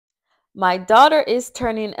My daughter is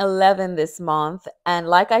turning 11 this month, and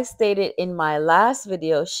like I stated in my last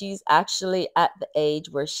video, she's actually at the age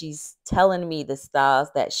where she's telling me the styles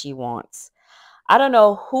that she wants. I don't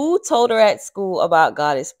know who told her at school about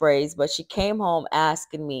goddess braids, but she came home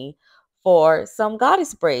asking me for some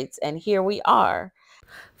goddess braids, and here we are.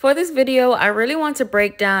 For this video, I really want to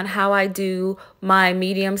break down how I do my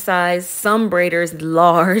medium size, some braiders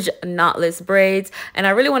large knotless braids. And I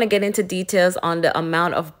really want to get into details on the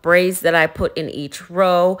amount of braids that I put in each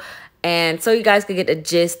row. And so you guys can get a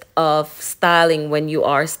gist of styling when you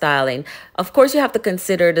are styling. Of course, you have to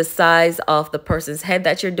consider the size of the person's head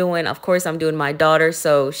that you're doing. Of course, I'm doing my daughter,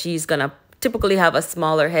 so she's gonna typically have a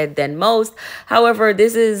smaller head than most. However,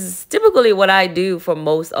 this is typically what I do for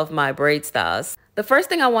most of my braid styles. The first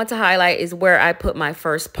thing I want to highlight is where I put my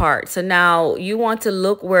first part. So now you want to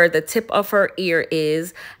look where the tip of her ear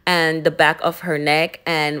is and the back of her neck,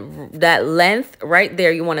 and that length right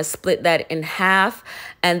there, you want to split that in half.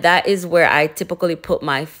 And that is where I typically put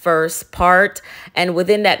my first part. And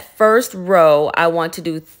within that first row, I want to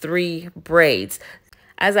do 3 braids.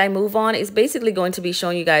 As I move on, it's basically going to be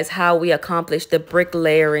showing you guys how we accomplish the brick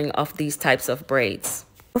layering of these types of braids.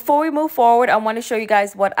 Before we move forward, I want to show you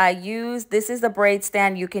guys what I use. This is the braid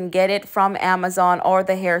stand. You can get it from Amazon or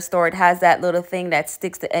the hair store. It has that little thing that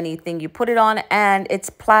sticks to anything you put it on, and it's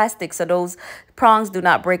plastic, so those prongs do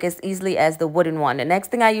not break as easily as the wooden one. The next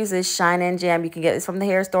thing I use is Shine and Jam. You can get this from the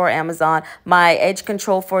hair store or Amazon. My edge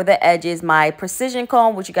control for the edges, my precision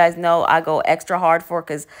comb, which you guys know I go extra hard for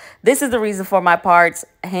because this is the reason for my parts,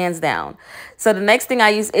 hands down. So the next thing I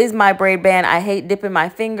use is my braid band. I hate dipping my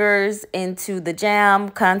fingers into the jam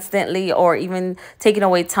constantly or even taking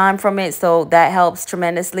away time from it, so that helps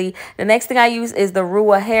tremendously. The next thing I use is the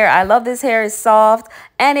Rua hair. I love this hair. It's soft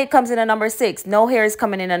and it comes in a number 6. No hair is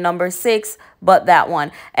coming in a number 6 but that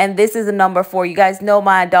one, and this is a number 4. You guys know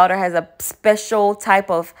my daughter has a special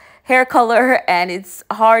type of hair color and it's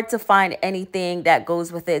hard to find anything that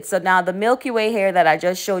goes with it. So now the Milky Way hair that I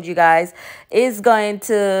just showed you guys is going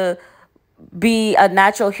to be a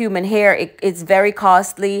natural human hair. It's very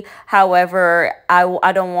costly. However,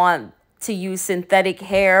 I don't want to use synthetic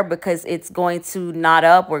hair because it's going to knot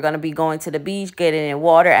up. We're going to be going to the beach, getting in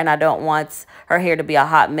water, and I don't want her hair to be a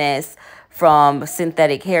hot mess from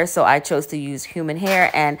synthetic hair. So I chose to use human hair.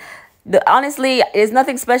 And honestly, there's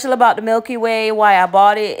nothing special about the Milky Way. Why I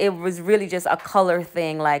bought it, it was really just a color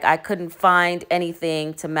thing. Like I couldn't find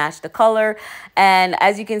anything to match the color. And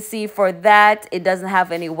as you can see for that, it doesn't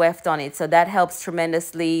have any weft on it. So that helps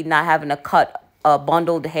tremendously, not having to cut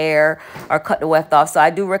bundled hair or cut the weft off. So I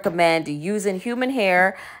do recommend using human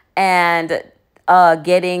hair and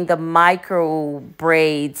getting the micro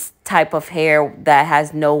braids type of hair that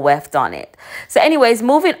has no weft on it. So anyways,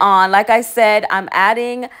 moving on, like I said, I'm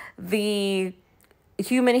adding the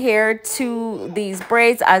human hair to these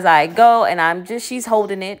braids as I go, and she's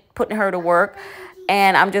holding it, putting her to work,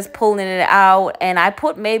 and I'm just pulling it out. And I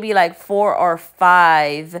put maybe like 4 or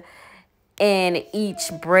 5 in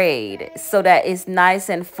each braid so that it's nice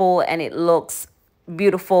and full and it looks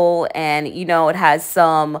beautiful, and you know, it has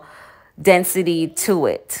some density to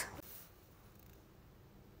it.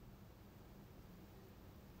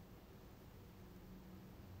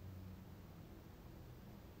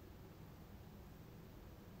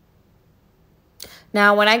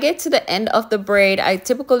 Now, when I get to the end of the braid, I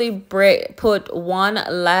typically put one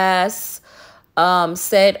last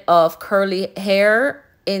set of curly hair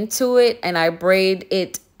into it, and I braid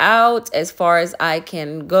it out as far as I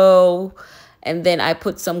can go. And then I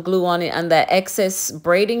put some glue on it, and that excess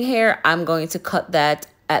braiding hair, I'm going to cut that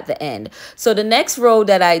at the end. So the next row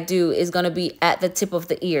that I do is going to be at the tip of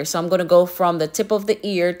the ear. So I'm going to go from the tip of the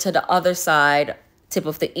ear to the other side tip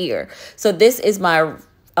of the ear. So this is my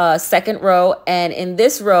second row, and in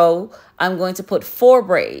this row I'm going to put 4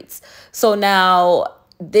 braids. So now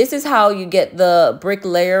this is how you get the brick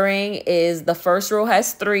layering. Is the first row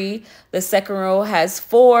has 3, the second row has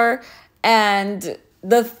 4, and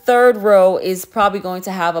the third row is probably going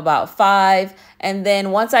to have about 5. And then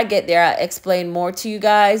once I get there, I'll explain more to you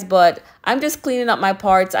guys, but I'm just cleaning up my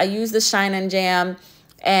parts. I use the Shine and Jam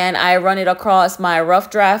and I run it across my rough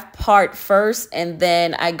draft part first, and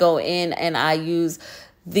then I go in and I use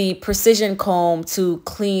the precision comb to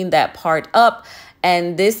clean that part up.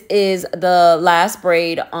 And this is the last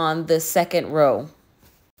braid on the second row.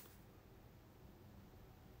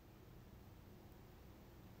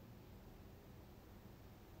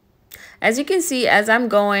 As you can see, as I'm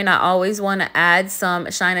going, I always want to add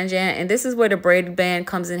some Shine and Jan, and this is where the braid band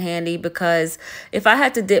comes in handy, because if I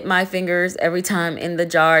had to dip my fingers every time in the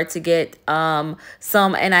jar to get some,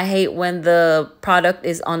 and I hate when the product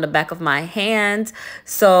is on the back of my hand,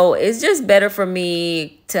 so it's just better for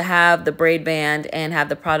me to have the braid band and have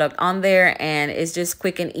the product on there, and it's just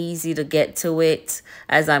quick and easy to get to it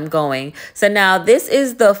as I'm going. So now this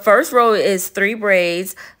is the first row is 3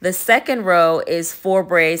 braids, the second row is 4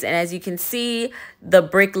 braids, and as you can see, the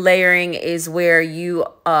brick layering is where you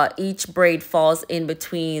each braid falls in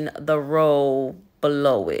between the row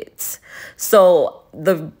below it. So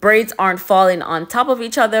the braids aren't falling on top of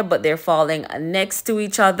each other, but they're falling next to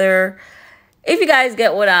each other. If you guys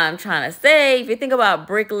get what I'm trying to say, if you think about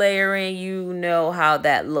brick layering, you know how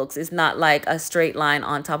that looks. It's not like a straight line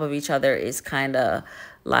on top of each other. It's kind of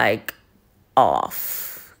like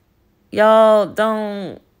off. Y'all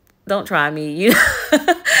don't try me.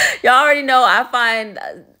 Y'all already know I find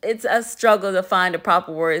it's a struggle to find the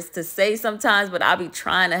proper words to say sometimes, but I'll be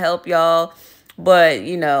trying to help y'all. But,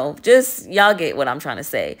 you know, just y'all get what I'm trying to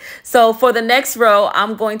say. So for the next row,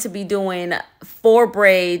 I'm going to be doing 4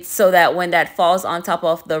 braids so that when that falls on top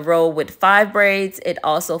of the row with 5 braids, it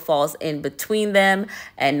also falls in between them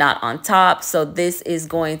and not on top. So this is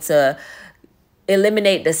going to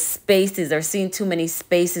eliminate the spaces or seeing too many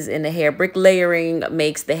spaces in the hair. Brick layering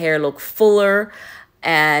makes the hair look fuller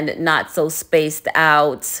and not so spaced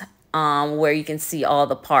out where you can see all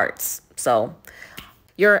the parts. So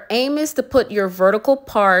your aim is to put your vertical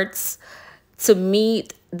parts to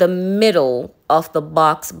meet the middle of the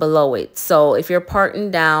box below it. So if you're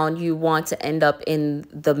parting down, you want to end up in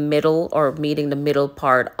the middle or meeting the middle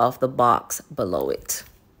part of the box below it.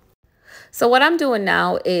 So what I'm doing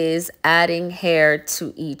now is adding hair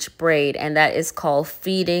to each braid, and that is called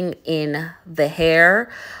feeding in the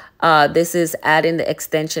hair. This is adding the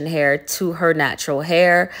extension hair to her natural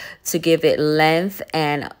hair to give it length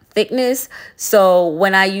and thickness. So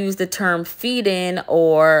when I use the term feed in,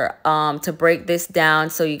 or to break this down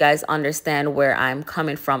so you guys understand where I'm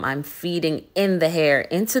coming from, I'm feeding in the hair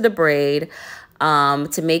into the braid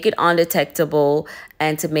to make it undetectable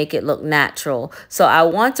and to make it look natural. So I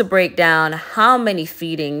want to break down how many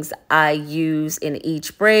feedings I use in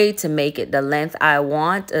each braid to make it the length I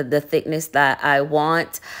want, the thickness that I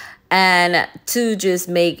want, and to just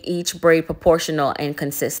make each braid proportional and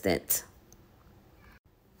consistent.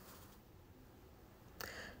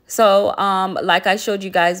 So like I showed you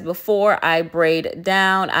guys before, I braid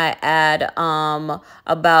down, I add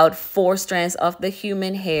about 4 strands of the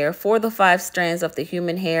human hair, 4 to 5 strands of the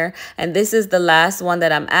human hair. And this is the last one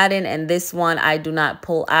that I'm adding. And this one I do not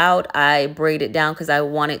pull out. I braid it down because I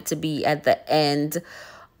want it to be at the end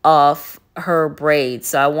of her braid.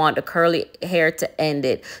 So I want the curly hair to end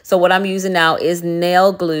it. So what I'm using now is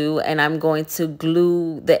nail glue, and I'm going to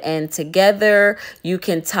glue the end together. You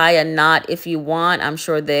can tie a knot if you want. I'm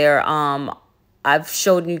sure there I've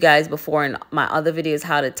showed you guys before in my other videos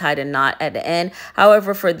how to tie the knot at the end.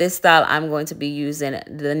 However, for this style, I'm going to be using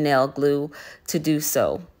the nail glue to do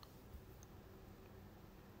so.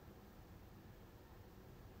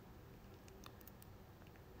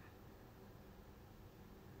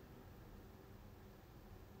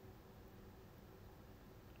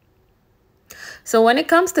 So when it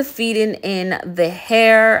comes to feeding in the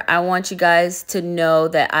hair, I want you guys to know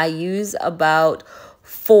that I use about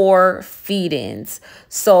 4 feed-ins.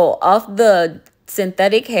 So of the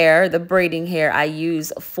synthetic hair, the braiding hair, I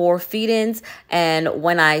use 4 feed-ins. And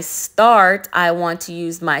when I start, I want to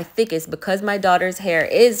use my thickest because my daughter's hair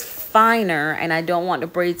is finer and I don't want the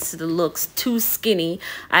braids to look too skinny.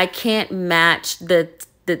 I can't match the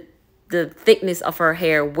thickness of her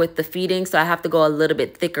hair with the feeding, so I have to go a little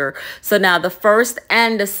bit thicker. So now the first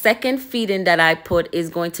and the second feeding that I put is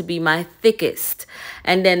going to be my thickest,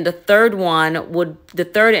 and then the third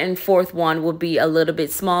and fourth one would be a little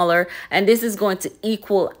bit smaller, and this is going to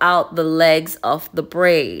equal out the legs of the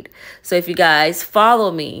braid. So if you guys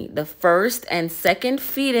follow me, the first and second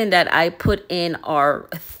feeding that I put in are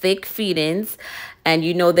thick feedings, and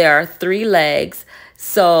you know there are 3 legs,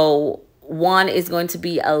 so one is going to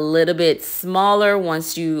be a little bit smaller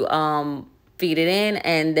once you feed it in,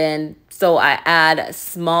 and then so I add a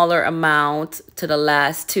smaller amount to the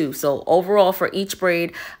last 2. So overall for each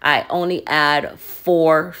braid, I only add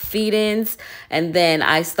 4 feed-ins, and then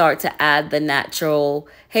I start to add the natural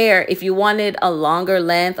hair. If you wanted a longer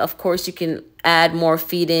length, of course you can add more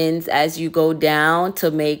feed-ins as you go down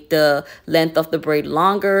to make the length of the braid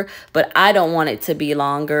longer, but I don't want it to be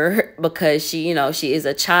longer because she is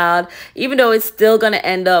a child, even though it's still going to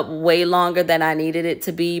end up way longer than I needed it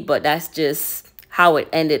to be, but that's just how it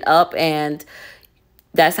ended up. And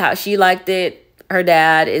That's how she liked it. Her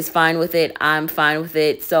dad is fine with it. I'm fine with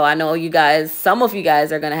it. So I know you guys, some of you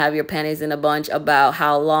guys are going to have your panties in a bunch about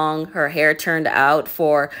how long her hair turned out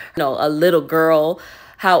for, a little girl.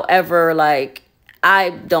 However, like, I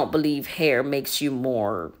don't believe hair makes you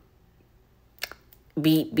more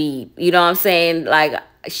beat. You know what I'm saying? Like,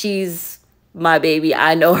 she's my baby.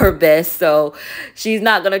 I know her best. So she's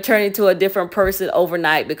not going to turn into a different person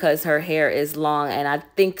overnight because her hair is long. And I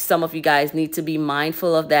think some of you guys need to be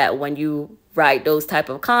mindful of that when you write those type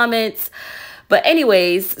of comments. But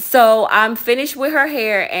anyways, so I'm finished with her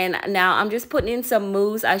hair, and now I'm just putting in some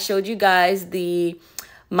mousse. I showed you guys the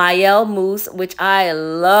Mael mousse, which I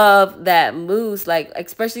love that mousse, like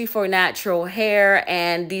especially for natural hair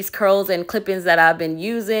and these curls and clip-ins that I've been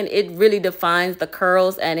using. It really defines the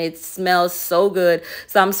curls and it smells so good.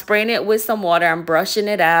 So I'm spraying it with some water. I'm brushing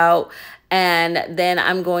it out, and then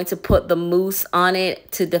I'm going to put the mousse on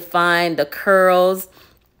it to define the curls.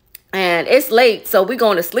 And it's late, so we're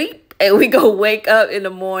going to sleep and we go wake up in the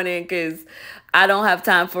morning because I don't have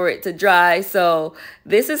time for it to dry. So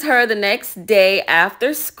this is her the next day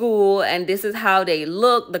after school, and this is how they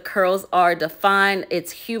look. The curls are defined.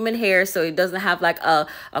 It's human hair, so it doesn't have like a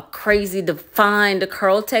crazy defined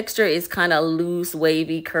curl texture. It's kind of loose,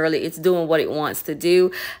 wavy, curly. It's doing what it wants to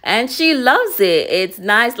do, and she loves it. It's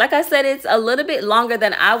nice. Like I said, it's a little bit longer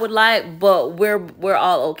than I would like, but we're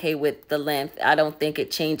all okay with the length. I don't think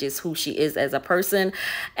it changes who she is as a person.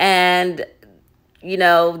 And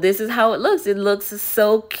this is how it looks. It looks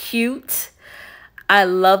so cute. I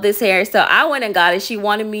love this hair. So I went and got it. She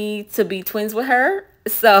wanted me to be twins with her.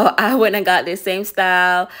 So I went and got this same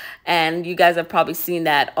style. And you guys have probably seen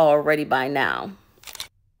that already by now.